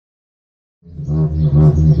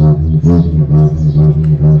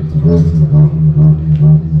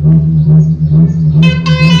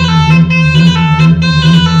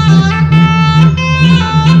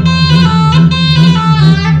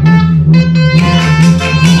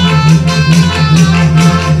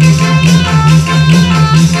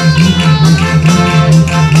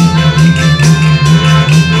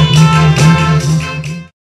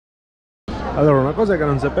Allora, una cosa che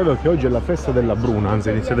non sapevo è che oggi è la festa della Bruna, anzi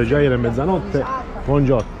è iniziata già ieri a mezzanotte.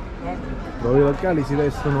 Buongiorno. Dove i locali si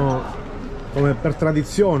vestono come per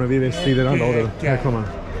tradizione, vi vestite da loro. Ecco, ma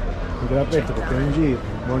anche la petto, perché in giro.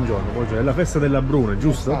 Buongiorno, buongiorno. È la festa della Bruna,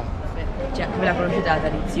 giusto? Cioè, ve la conoscete la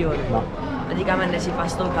tradizione? No. Praticamente si fa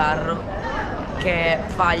sto carro che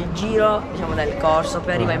fa il giro, diciamo, del corso,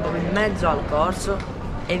 poi arriva proprio in mezzo al corso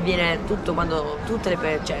e viene tutto quando tutte le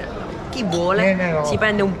cioè, chi vuole si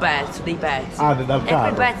prende un pezzo, dei pezzi. Ah, dal carro.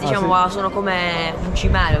 E quei pezzi, diciamo, sì, sono come un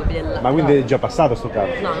cimelio. Ma quindi è già passato sto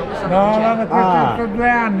carro? No, non passato. No, l'hanno fatto 2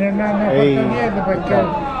 anni, non hanno fatto niente perché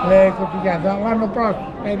le complicate. L'anno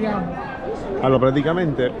prossimo, speriamo. Allora,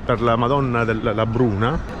 praticamente per la Madonna della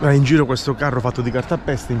Bruna va in giro questo carro fatto di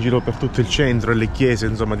cartapesta in giro per tutto il centro e le chiese,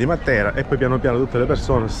 insomma, di Matera, e poi piano piano tutte le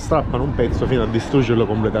persone strappano un pezzo fino a distruggerlo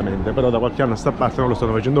completamente. Però da qualche anno a sta parte non lo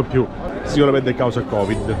stanno facendo più, sicuramente a causa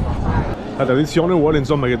Covid. La tradizione vuole,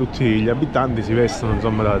 insomma, che tutti gli abitanti si vestono,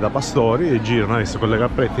 insomma, da pastori e girano adesso con le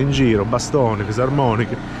cappette in giro, bastoni,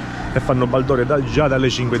 fisarmoniche, e fanno baldoria già dalle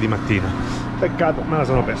 5 di mattina. Peccato, me la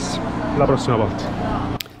sono persa. La prossima volta.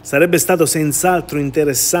 Sarebbe stato senz'altro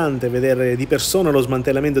interessante vedere di persona lo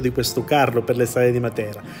smantellamento di questo carro per le strade di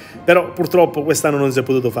Matera, però purtroppo quest'anno non si è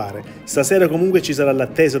potuto fare. Stasera comunque ci sarà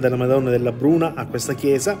l'attesa della Madonna della Bruna a questa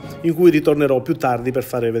chiesa, in cui ritornerò più tardi per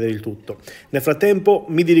fare vedere il tutto. Nel frattempo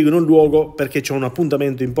mi dirigo in un luogo perché c'è un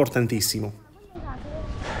appuntamento importantissimo.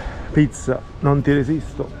 Pizza, non ti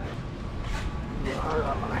resisto.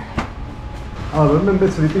 Allora, per me un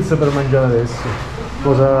pezzo di pizza per mangiare adesso.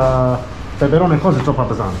 Cosa... peperone e cose è troppo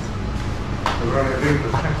pesante. Peperone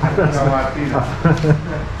fritto, mattina.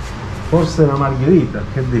 Forse una margherita,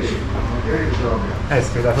 che dici?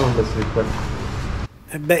 Sfidato un pezzo di quello.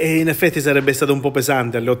 Beh, in effetti sarebbe stato un po'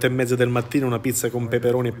 pesante alle 8:30 del mattino una pizza con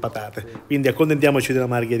peperoni e patate, quindi accontentiamoci della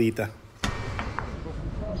margherita.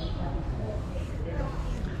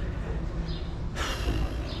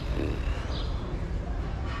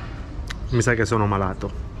 Mi sa che sono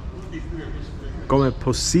malato. Com'è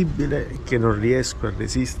possibile che non riesco a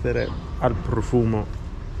resistere al profumo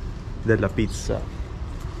della pizza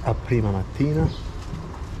a prima mattina?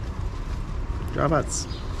 Ce la faccio.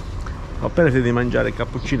 Ho appena finito di mangiare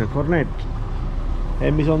cappuccino e cornetto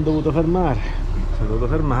e mi sono dovuto fermare.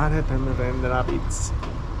 Per me prendere la pizza.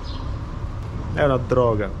 È una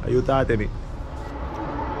droga, aiutatemi.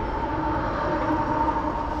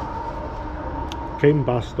 Che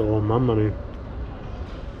impasto, oh, mamma mia.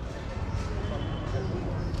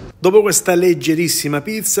 Dopo questa leggerissima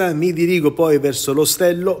pizza mi dirigo poi verso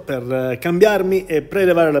l'ostello per cambiarmi e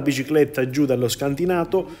prelevare la bicicletta giù dallo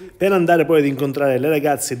scantinato per andare poi ad incontrare le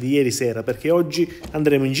ragazze di ieri sera, perché oggi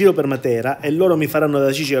andremo in giro per Matera e loro mi faranno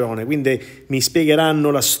da cicerone, quindi mi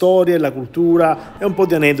spiegheranno la storia, la cultura e un po'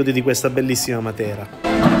 di aneddoti di questa bellissima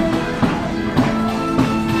Matera.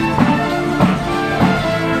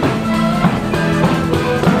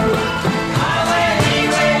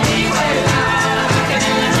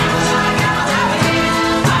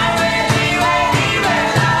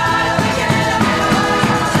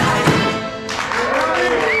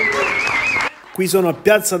 Qui sono a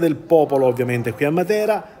Piazza del Popolo, ovviamente qui a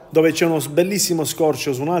Matera, dove c'è uno bellissimo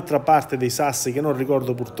scorcio su un'altra parte dei sassi che non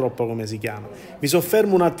ricordo purtroppo come si chiama. Mi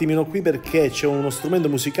soffermo un attimino qui perché c'è uno strumento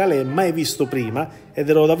musicale mai visto prima ed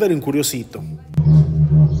ero davvero incuriosito.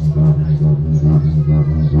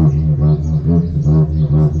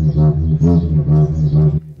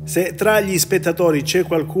 Se tra gli spettatori c'è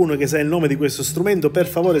qualcuno che sa il nome di questo strumento, per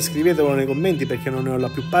favore scrivetelo nei commenti perché non ne ho la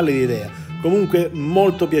più pallida idea. Comunque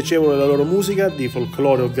molto piacevole la loro musica, di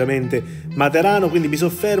folklore ovviamente materano, quindi mi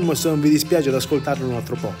soffermo e se non vi dispiace ad ascoltarlo un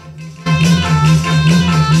altro po'.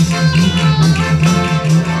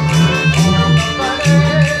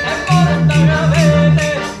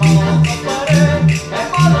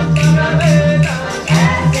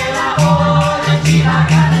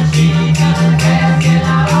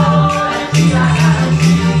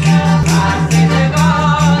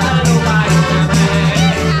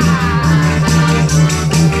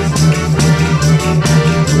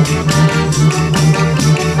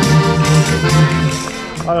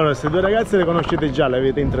 Allora, queste due ragazze le conoscete già, le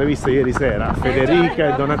avete interviste ieri sera,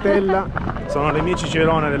 Federica e Donatella, sono le mie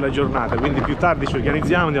cicerone della giornata, quindi più tardi ci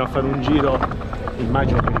organizziamo, andiamo a fare un giro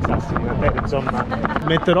immagino per i sassi di Matera, insomma,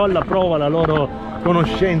 metterò alla prova la loro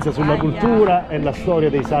conoscenza sulla cultura e la storia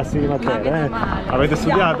dei sassi di Matera. Avete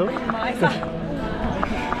studiato?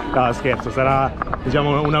 No, scherzo, sarà,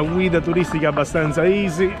 diciamo, una guida turistica abbastanza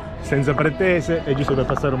easy, senza pretese, e giusto per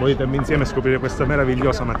passare un po' di tempo insieme e scoprire questa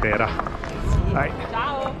meravigliosa Matera. Dai.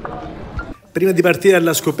 Prima di partire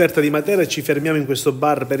alla scoperta di Matera ci fermiamo in questo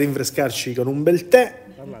bar per rinfrescarci con un bel tè.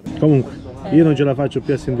 Comunque, io non ce la faccio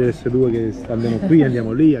più a sentire queste due che andiamo qui,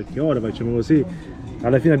 andiamo lì, a che ora, facciamo così.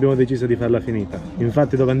 Alla fine abbiamo deciso di farla finita.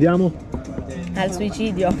 Infatti dove andiamo? Al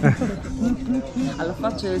suicidio. Alla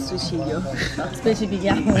faccia del suicidio.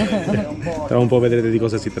 Specifichiamo. Tra un po' vedrete di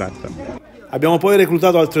cosa si tratta. Abbiamo poi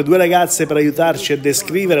reclutato altre due ragazze per aiutarci a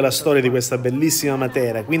descrivere la storia di questa bellissima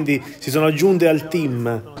Matera, quindi si sono aggiunte al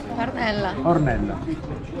team. Ornella.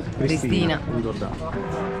 Cristina.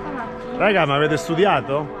 Raga, ma avete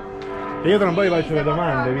studiato? E io tra un po' vi faccio le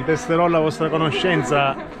domande, vi testerò la vostra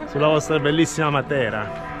conoscenza sulla vostra bellissima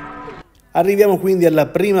Matera. Arriviamo quindi alla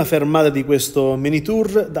prima fermata di questo mini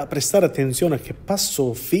tour. Da prestare attenzione a che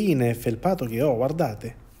passo fine e felpato che ho,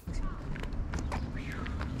 guardate.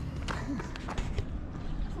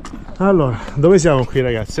 Allora, dove siamo qui,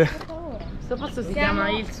 ragazze? Questo posto si chiama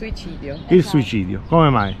il suicidio. Il suicidio, come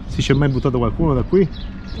mai? Si c'è mai buttato qualcuno da qui?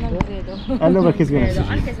 Non credo. Allora perché si chiama il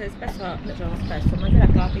suicidio? Anche se spesso, a Matera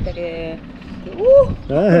capita che...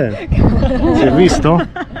 Si è visto?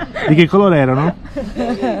 Di che colore erano?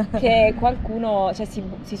 Che qualcuno, cioè,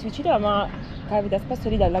 si suicida, ma capita spesso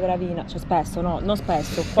lì dalla gravina. Cioè spesso, no, non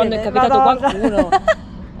spesso. Quando è capitato qualcuno...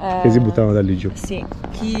 che si buttavano da lì giù. Sì,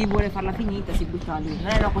 chi vuole farla finita si butta lì.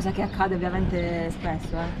 Non è una cosa che accade ovviamente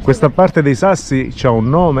spesso. Questa parte dei sassi c'ha un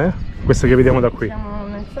nome? Questa che vediamo da qui? Siamo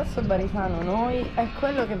nel sasso barisano noi, e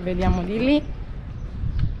quello che vediamo di lì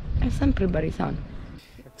è sempre barisano.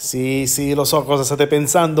 Sì, lo so cosa state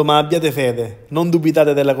pensando, ma abbiate fede. Non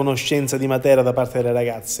dubitate della conoscenza di Matera da parte delle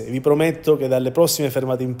ragazze. Vi prometto che dalle prossime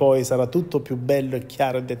fermate in poi sarà tutto più bello e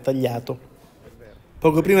chiaro e dettagliato.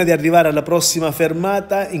 Poco prima di arrivare alla prossima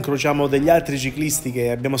fermata incrociamo degli altri ciclisti che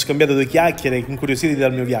abbiamo scambiato due chiacchiere incuriositi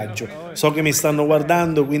dal mio viaggio. So che mi stanno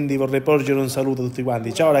guardando, quindi vorrei porgere un saluto a tutti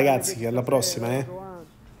quanti. Ciao ragazzi, alla prossima,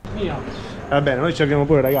 Va bene, noi ci abbiamo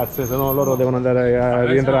pure ragazze, se no loro devono andare a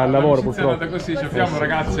rientrare al lavoro purtroppo. Così ci abbiamo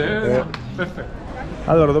ragazze. Perfetto.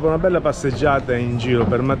 Allora, dopo una bella passeggiata in giro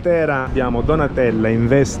per Matera, abbiamo Donatella in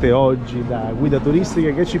veste oggi da guida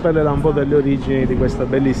turistica che ci parlerà un po' delle origini di questa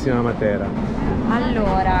bellissima Matera.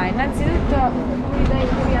 Allora, innanzitutto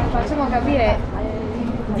facciamo capire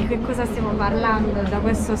di che cosa stiamo parlando da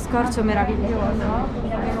questo scorcio meraviglioso.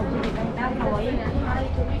 Abbiamo qui da noi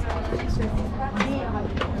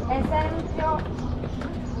esempio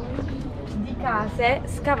di case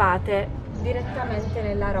scavate direttamente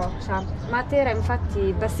nella roccia. Matera,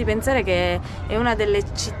 infatti, basti pensare che è una delle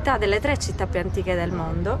città, delle 3 città più antiche del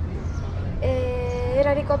mondo, e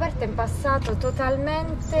era ricoperta in passato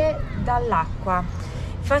totalmente dall'acqua.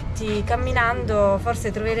 Infatti, camminando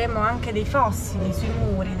forse troveremo anche dei fossili sui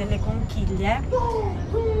muri, delle conchiglie,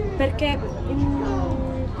 perché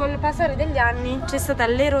col passare degli anni c'è stata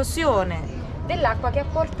l'erosione dell'acqua che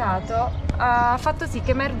ha fatto sì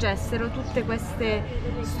che emergessero tutte queste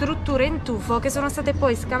strutture in tufo che sono state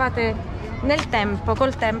poi scavate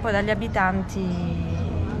col tempo dagli abitanti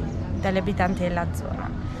della zona.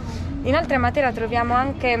 Inoltre a Matera troviamo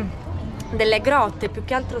anche delle grotte, più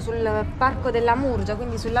che altro sul parco della Murgia,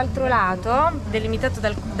 quindi sull'altro lato, delimitato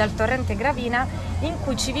dal torrente Gravina, in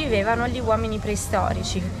cui ci vivevano gli uomini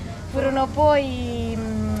preistorici. Furono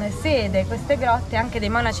poi sede queste grotte anche dei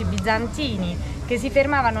monaci bizantini che si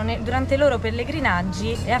fermavano durante i loro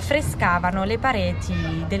pellegrinaggi e affrescavano le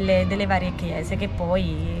pareti delle varie chiese, che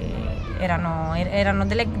poi erano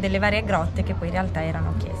delle varie grotte che poi in realtà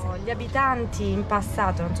erano chiese. Gli abitanti in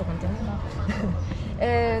passato, non so quanti anni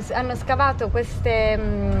fa, hanno scavato queste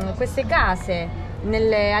case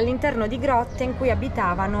all'interno di grotte in cui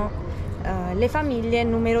abitavano le famiglie,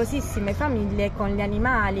 numerosissime famiglie con gli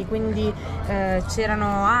animali, quindi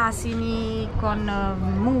c'erano asini con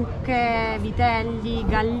mucche, vitelli,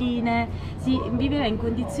 galline. Si viveva in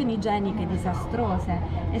condizioni igieniche disastrose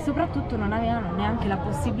e soprattutto non avevano neanche la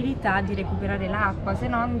possibilità di recuperare l'acqua, se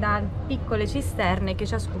non da piccole cisterne che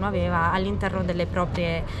ciascuno aveva all'interno delle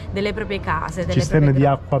proprie case. Cisterne di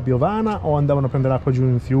acqua piovana o andavano a prendere l'acqua giù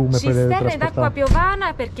in fiume? Cisterne d'acqua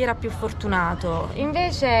piovana per chi era più fortunato,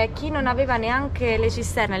 invece chi non aveva neanche le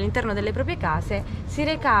cisterne all'interno delle proprie case si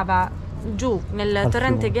recava giù nel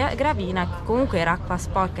torrente Gravina, che comunque era acqua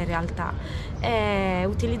sporca in realtà, e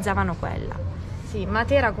utilizzavano quella. Sì,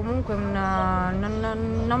 Matera comunque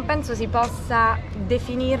non penso si possa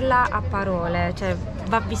definirla a parole, cioè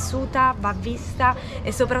va vissuta, va vista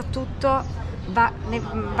e soprattutto va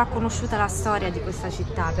conosciuta la storia di questa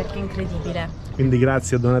città, perché è incredibile. Quindi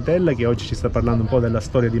grazie a Donatella che oggi ci sta parlando un po' della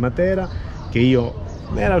storia di Matera, che io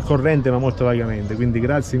ero al corrente ma molto vagamente, quindi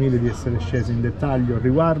grazie mille di essere scesi in dettaglio al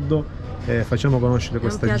riguardo. Facciamo conoscere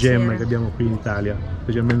questa gemma che abbiamo qui in Italia,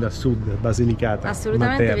 specialmente a sud, Basilicata.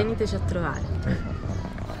 Assolutamente, Matera. veniteci a trovare.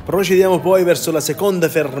 Procediamo poi verso la seconda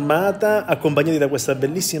fermata, accompagnati da questa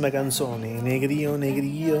bellissima canzone, Negrio,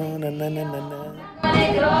 Negrio, na na na na na.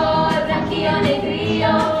 Negro, branchio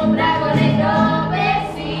negrio, un drago negro,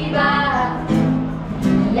 vestita,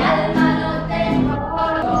 l'alma non tempo.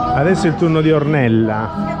 Adesso è il turno di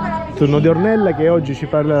Ornella. Turno di Ornella che oggi ci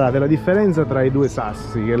parlerà della differenza tra i due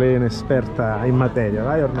sassi, che lei è un'esperta in materia.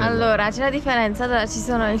 Vai Ornella. Allora, c'è la differenza, allora, ci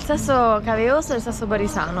sono il sasso caveoso e il sasso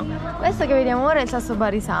barisano. Questo che vediamo ora è il sasso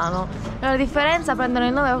barisano. La differenza prendono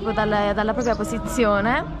il nome proprio dalla propria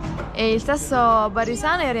posizione e il sasso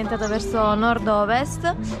barisano è orientato verso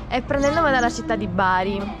nord-ovest e prende il nome dalla città di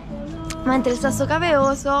Bari. Mentre il sasso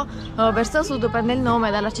caveoso verso sud prende il nome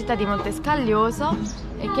dalla città di Montescaglioso,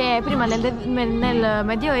 che prima nel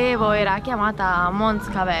Medioevo era chiamata Mons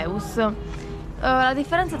Caveus. La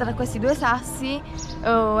differenza tra questi due sassi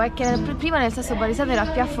è che prima nel sasso barisano era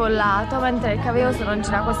più affollato, mentre nel caveoso non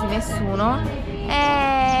c'era quasi nessuno,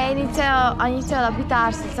 e ha iniziato ad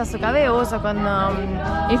abitarsi il sasso caveoso con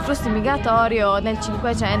il flusso migratorio nel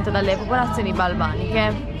 500 dalle popolazioni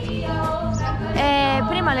balbaniche.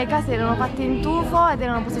 Prima le case erano fatte in tufo ed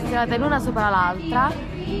erano posizionate l'una sopra l'altra,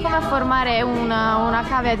 come a formare una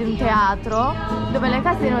cavea di un teatro, dove le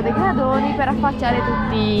case erano dei gradoni per affacciare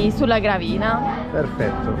tutti sulla gravina.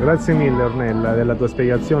 Perfetto, grazie mille Ornella della tua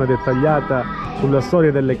spiegazione dettagliata sulla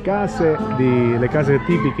storia delle case, le case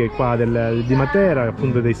tipiche qua di Matera,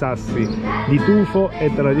 appunto dei sassi di tufo,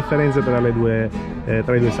 e tra le differenze tra i due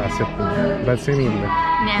sassi appunto. Grazie mille.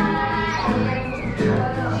 Niente.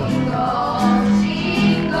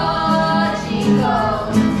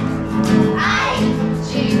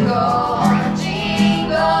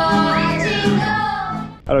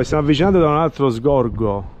 Allora, stiamo avvicinando da un altro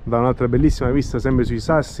sgorgo, da un'altra bellissima vista sempre sui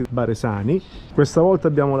sassi baresani. Questa volta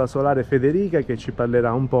abbiamo la solare Federica che ci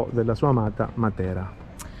parlerà un po' della sua amata Matera.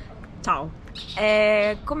 Ciao,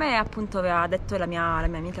 come appunto aveva detto la mia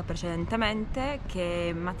amica precedentemente,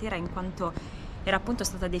 che Matera in quanto era appunto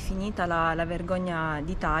stata definita la vergogna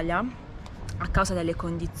d'Italia a causa delle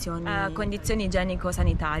condizioni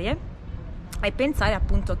igienico-sanitarie, e pensare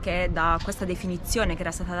appunto che da questa definizione che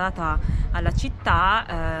era stata data alla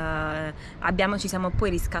città ci siamo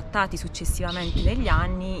poi riscattati successivamente negli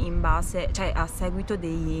anni a seguito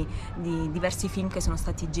di diversi film che sono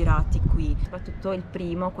stati girati qui, soprattutto il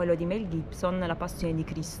primo, quello di Mel Gibson, La Passione di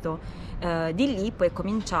Cristo. Di lì poi è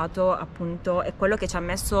cominciato appunto, è quello che ci ha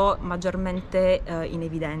messo maggiormente in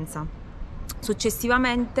evidenza.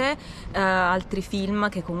 Successivamente altri film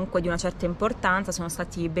che comunque di una certa importanza sono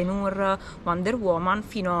stati Ben-Hur, Wonder Woman,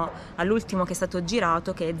 fino all'ultimo che è stato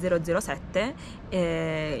girato, che è 007,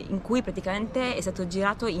 in cui praticamente è stato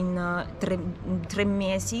girato in tre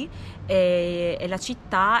mesi, e la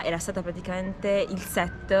città era stata praticamente, il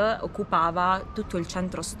set occupava tutto il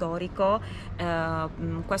centro storico.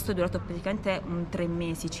 Questo è durato praticamente 3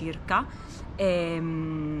 mesi circa,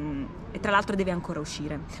 e tra l'altro deve ancora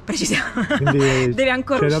uscire, precisiamo. Deve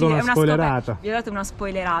ancora uscire, vi ho dato una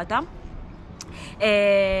spoilerata.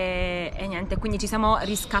 E niente, quindi ci siamo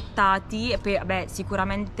riscattati, e poi vabbè,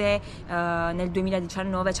 sicuramente nel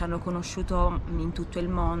 2019 ci hanno conosciuto in tutto il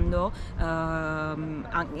mondo,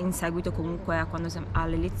 in seguito comunque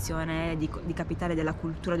all'elezione di capitale della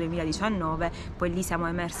cultura 2019. Poi lì siamo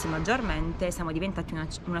emersi maggiormente, siamo diventati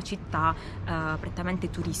una città prettamente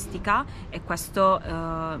turistica, e questo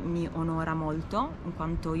mi onora molto, in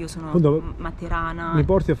quanto io sono materana. Mi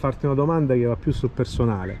porti a farti una domanda che va più sul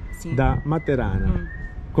personale. Sì. Da materana,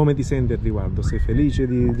 come ti senti al riguardo? Sei felice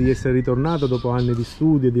di essere ritornato dopo anni di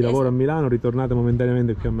studio e di lavoro a Milano, ritornate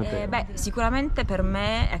momentaneamente qui a Matera? Sicuramente per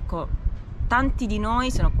me, ecco, tanti di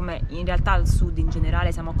noi sono, come in realtà al sud in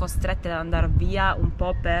generale, siamo costrette ad andare via un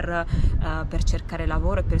po' per cercare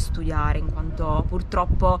lavoro e per studiare, in quanto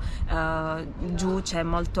purtroppo giù c'è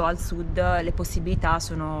molto, al sud le possibilità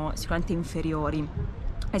sono sicuramente inferiori.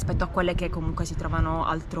 rispetto a quelle che comunque si trovano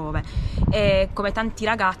altrove. E come tanti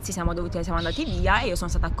ragazzi siamo andati via, e io sono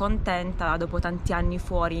stata contenta dopo tanti anni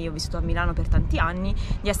fuori, ho vissuto a Milano per tanti anni,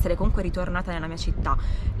 di essere comunque ritornata nella mia città.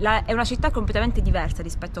 È una città completamente diversa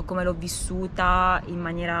rispetto a come l'ho vissuta in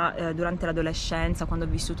maniera durante l'adolescenza, quando ho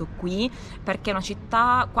vissuto qui, perché è una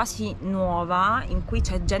città quasi nuova, in cui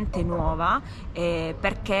c'è gente nuova,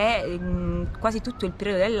 perché quasi tutto il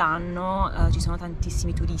periodo dell'anno ci sono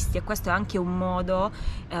tantissimi turisti, e questo è anche un modo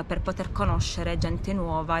per poter conoscere gente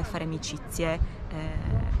nuova e fare amicizie,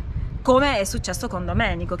 come è successo con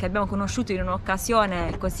Domenico, che abbiamo conosciuto in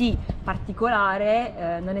un'occasione così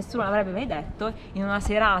particolare, nessuno l'avrebbe mai detto. In una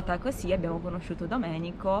serata così abbiamo conosciuto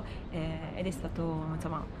Domenico, ed è stato,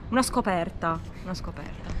 insomma, una scoperta.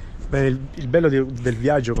 Beh, il bello del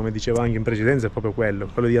viaggio, come dicevo anche in precedenza, è proprio quello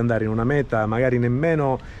di andare in una meta magari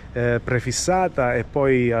nemmeno prefissata, e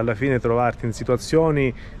poi alla fine trovarti in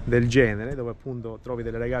situazioni del genere, dove appunto trovi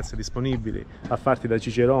delle ragazze disponibili a farti da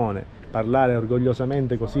cicerone, parlare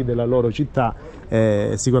orgogliosamente così della loro città,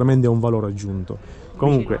 sicuramente è un valore aggiunto.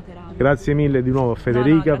 Comunque, grazie mille di nuovo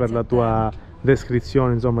Federica per la tua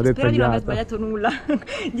descrizione, insomma, Spero dettagliata. Spero di non aver sbagliato nulla,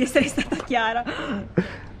 di essere stata chiara.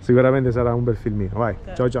 Sicuramente sarà un bel filmino. Vai,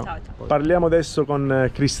 ciao. Parliamo adesso con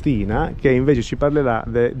Cristina, che invece ci parlerà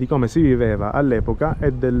di come si viveva all'epoca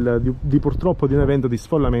e purtroppo di un evento di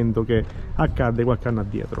sfollamento che accadde qualche anno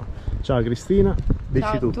addietro. Ciao Cristina,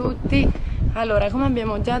 dici tutto. Ciao a tutti. Allora, come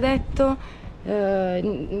abbiamo già detto,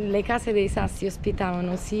 le case dei Sassi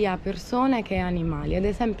ospitavano sia persone che animali. Ad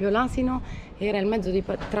esempio l'asino era il mezzo di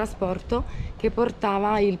trasporto che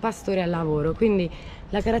portava il pastore al lavoro, quindi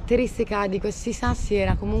la caratteristica di questi sassi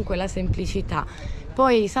era comunque la semplicità.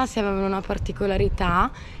 Poi i sassi avevano una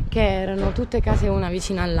particolarità, che erano tutte case una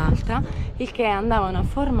vicina all'altra, il che andavano a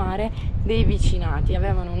formare dei vicinati.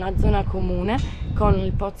 Avevano una zona comune con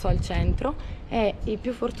il pozzo al centro, e i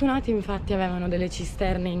più fortunati infatti avevano delle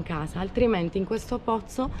cisterne in casa, altrimenti in questo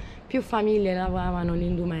pozzo più famiglie lavavano gli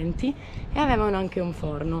indumenti e avevano anche un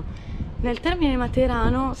forno. Nel termine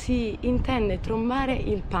materano si intende trombare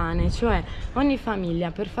il pane, cioè ogni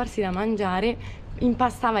famiglia per farsi da mangiare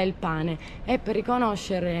impastava il pane, e per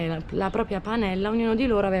riconoscere la propria panella ognuno di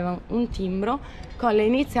loro aveva un timbro con le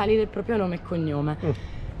iniziali del proprio nome e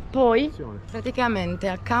cognome. Poi, praticamente,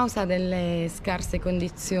 a causa delle scarse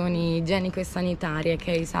condizioni igieniche e sanitarie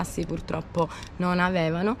che i Sassi purtroppo non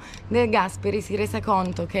avevano, De Gasperi si rese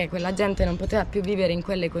conto che quella gente non poteva più vivere in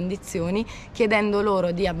quelle condizioni, chiedendo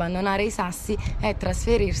loro di abbandonare i Sassi e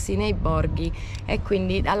trasferirsi nei borghi, e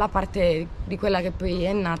quindi alla parte di quella che poi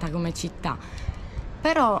è nata come città.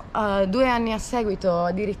 Però 2 anni a seguito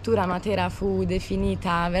addirittura Matera fu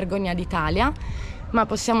definita vergogna d'Italia, ma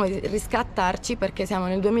possiamo riscattarci perché siamo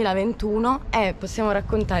nel 2021 e possiamo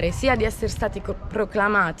raccontare sia di essere stati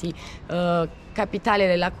proclamati capitale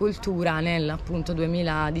della cultura nel appunto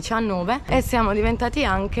 2019, e siamo diventati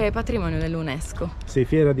anche patrimonio dell'UNESCO. Sei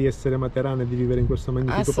fiera di essere materana e di vivere in questo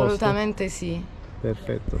magnifico posto? Assolutamente sì.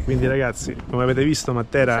 Perfetto, quindi ragazzi, come avete visto,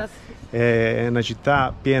 Matera è una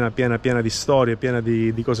città piena di storie, piena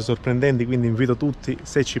di cose sorprendenti, quindi invito tutti,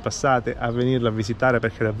 se ci passate, a venirla a visitare,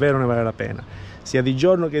 perché davvero ne vale la pena, sia di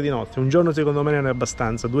giorno che di notte. Un giorno secondo me non è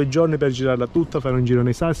abbastanza, 2 giorni per girarla tutta, fare un giro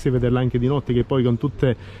nei Sassi e vederla anche di notte, che poi con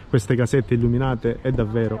tutte queste casette illuminate è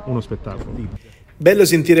davvero uno spettacolo. Bello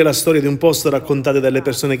sentire la storia di un posto raccontata dalle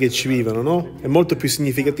persone che ci vivono, no? È molto più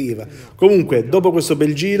significativa. Comunque, dopo questo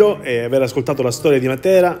bel giro e aver ascoltato la storia di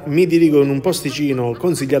Matera, mi dirigo in un posticino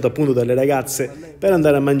consigliato appunto dalle ragazze per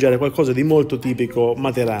andare a mangiare qualcosa di molto tipico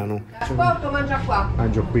materano. Mangia qua.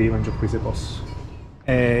 Mangio qui se posso.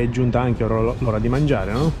 È giunta anche l'ora di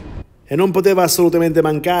mangiare, no? E non poteva assolutamente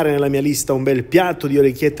mancare nella mia lista un bel piatto di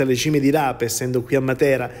orecchiette alle cime di rape, essendo qui a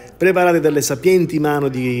Matera, preparate dalle sapienti mani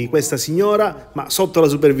di questa signora, ma sotto la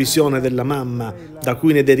supervisione della mamma, da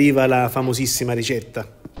cui ne deriva la famosissima ricetta.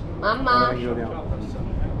 Mamma, girati.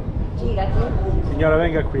 Signora,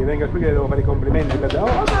 venga qui che le devo fare i complimenti per...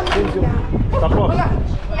 attenzione, sta a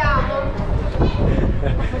posto.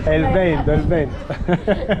 È il vento.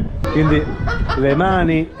 Quindi le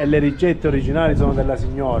mani e le ricette originali sono della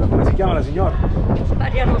signora. Come si chiama la signora?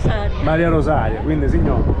 Maria Rosaria. Quindi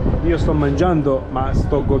signora, io sto mangiando ma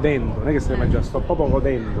sto godendo, non è che stai mangiando, sto proprio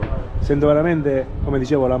godendo. Sento veramente, come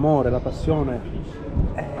dicevo, l'amore, la passione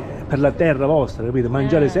per la terra vostra, capite?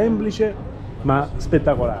 Mangiare semplice ma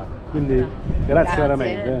spettacolare. Quindi grazie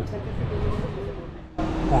veramente.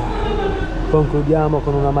 Concludiamo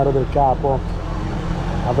con un amaro del capo.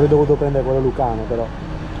 Avrei dovuto prendere quello lucano, però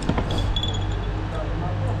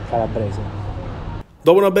calabrese.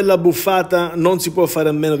 Dopo una bella buffata non si può fare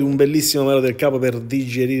a meno di un bellissimo amaro del capo per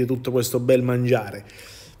digerire tutto questo bel mangiare.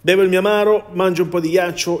 Bevo il mio amaro, mangio un po' di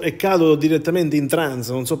ghiaccio e cado direttamente in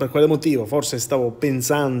trance, non so per quale motivo, forse stavo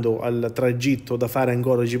pensando al tragitto da fare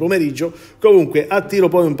ancora oggi pomeriggio. Comunque attiro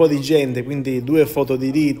poi un po' di gente, quindi 2 foto di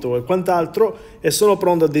rito e quant'altro, e sono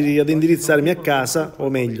pronto ad indirizzarmi a casa, o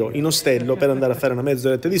meglio in ostello, per andare a fare una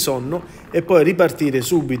mezz'oretta di sonno e poi ripartire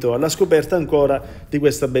subito alla scoperta ancora di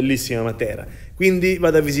questa bellissima Matera. Quindi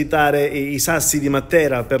vado a visitare i sassi di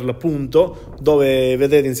Matera, per l'appunto, dove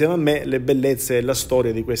vedrete insieme a me le bellezze e la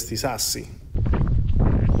storia di questi sassi.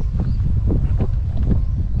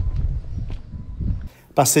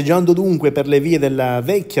 Passeggiando dunque per le vie della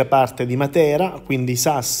vecchia parte di Matera, quindi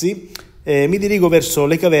Sassi, mi dirigo verso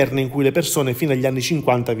le caverne in cui le persone fino agli anni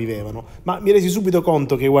 50 vivevano, ma mi resi subito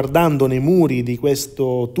conto che guardando nei muri di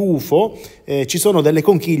questo tufo ci sono delle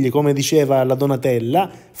conchiglie, come diceva la Donatella,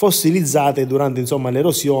 fossilizzate durante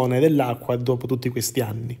l'erosione dell'acqua dopo tutti questi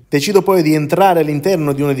anni. Decido poi di entrare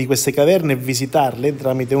all'interno di una di queste caverne e visitarle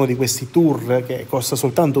tramite uno di questi tour che costa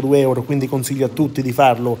soltanto 2 euro, quindi consiglio a tutti di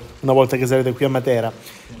farlo una volta che sarete qui a Matera.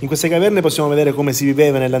 In queste caverne possiamo vedere come si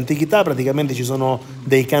viveva nell'antichità. Praticamente ci sono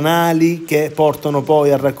dei canali che portano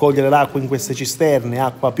poi a raccogliere l'acqua in queste cisterne,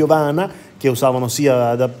 acqua piovana, che usavano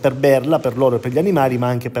sia per berla, per loro e per gli animali, ma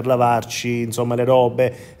anche per lavarci, le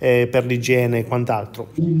robe, per l'igiene e quant'altro.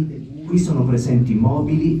 Qui sono presenti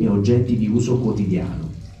mobili e oggetti di uso quotidiano,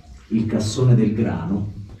 il cassone del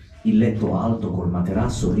grano, il letto alto col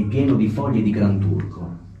materasso ripieno di foglie di granturco,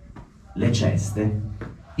 le ceste,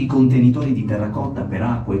 i contenitori di terracotta per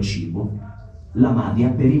acqua e cibo, la madia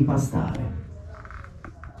per impastare.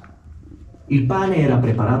 Il pane era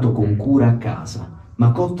preparato con cura a casa,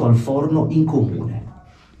 ma cotto al forno in comune.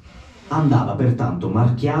 Andava pertanto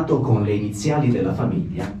marchiato con le iniziali della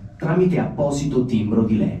famiglia tramite apposito timbro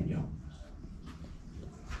di legno.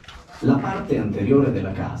 La parte anteriore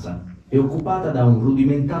della casa è occupata da un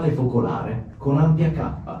rudimentale focolare con ampia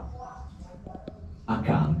cappa.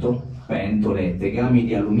 Accanto, pentole e tegami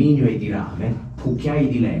di alluminio e di rame, cucchiai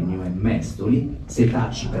di legno e mestoli,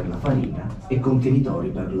 setacci per la farina e contenitori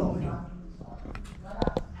per l'olio.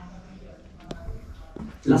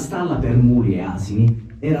 La stalla per muli e asini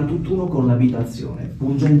era tutt'uno con l'abitazione,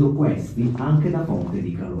 fungendo questi anche da fonte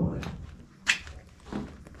di calore.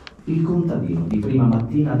 Il contadino di prima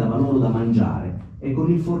mattina dava loro da mangiare e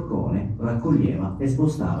con il forcone raccoglieva e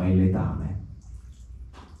spostava il letame.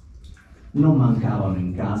 Non mancavano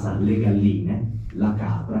in casa le galline, la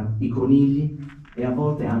capra, i conigli e a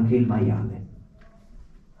volte anche il maiale.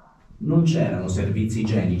 Non c'erano servizi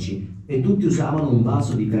igienici e tutti usavano un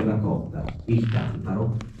vaso di terracotta, il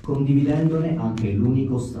cantaro, condividendone anche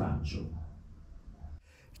l'unico straccio.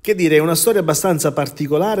 Che dire, è una storia abbastanza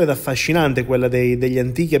particolare ed affascinante quella degli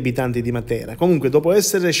antichi abitanti di Matera. Comunque, dopo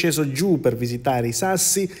essere sceso giù per visitare i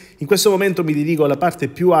sassi, in questo momento mi dirigo alla parte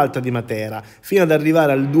più alta di Matera, fino ad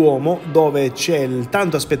arrivare al Duomo, dove c'è il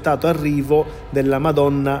tanto aspettato arrivo della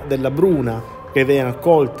Madonna della Bruna, che viene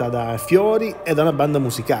accolta da fiori e da una banda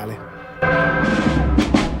musicale.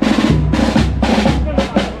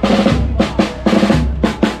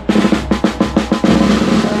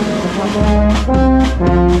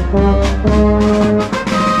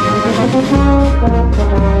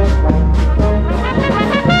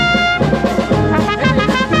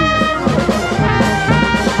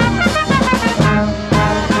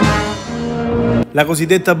 La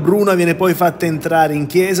cosiddetta Bruna viene poi fatta entrare in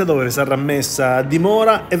chiesa, dove sarà messa a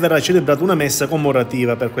dimora e verrà celebrata una messa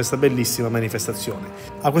commemorativa per questa bellissima manifestazione.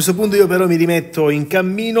 A questo punto io però mi rimetto in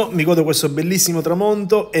cammino, mi godo questo bellissimo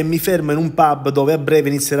tramonto e mi fermo in un pub dove a breve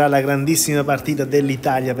inizierà la grandissima partita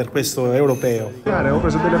dell'Italia per questo europeo. Ho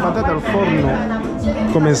preso delle patate al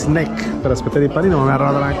forno come snack per aspettare il panino, ma mi è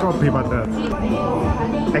arrivata una coppia di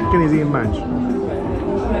patate. E che ne si mangia?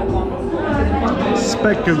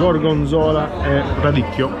 Specchio, gorgonzola e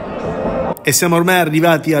radicchio. E siamo ormai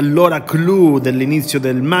arrivati all'ora clou dell'inizio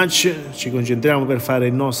del match. Ci concentriamo per fare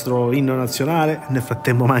il nostro inno nazionale. Nel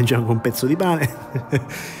frattempo mangio anche un pezzo di pane.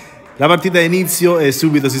 La partita è inizio e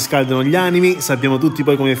subito si scaldano gli animi. Sappiamo tutti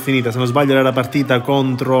poi come è finita. Se non sbaglio era la partita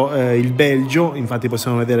contro il Belgio. Infatti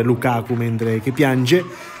possiamo vedere Lukaku che piange.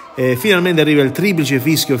 Finalmente arriva il triplice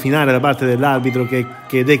fischio finale da parte dell'arbitro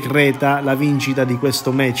che decreta la vincita di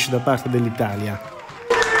questo match da parte dell'Italia.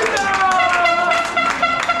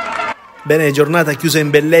 Bene, giornata chiusa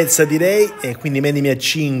in bellezza direi, e quindi mentre mi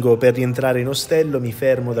accingo per rientrare in ostello mi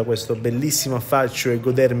fermo da questo bellissimo affaccio e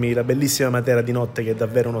godermi la bellissima Matera di notte, che è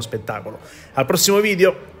davvero uno spettacolo. Al prossimo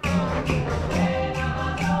video!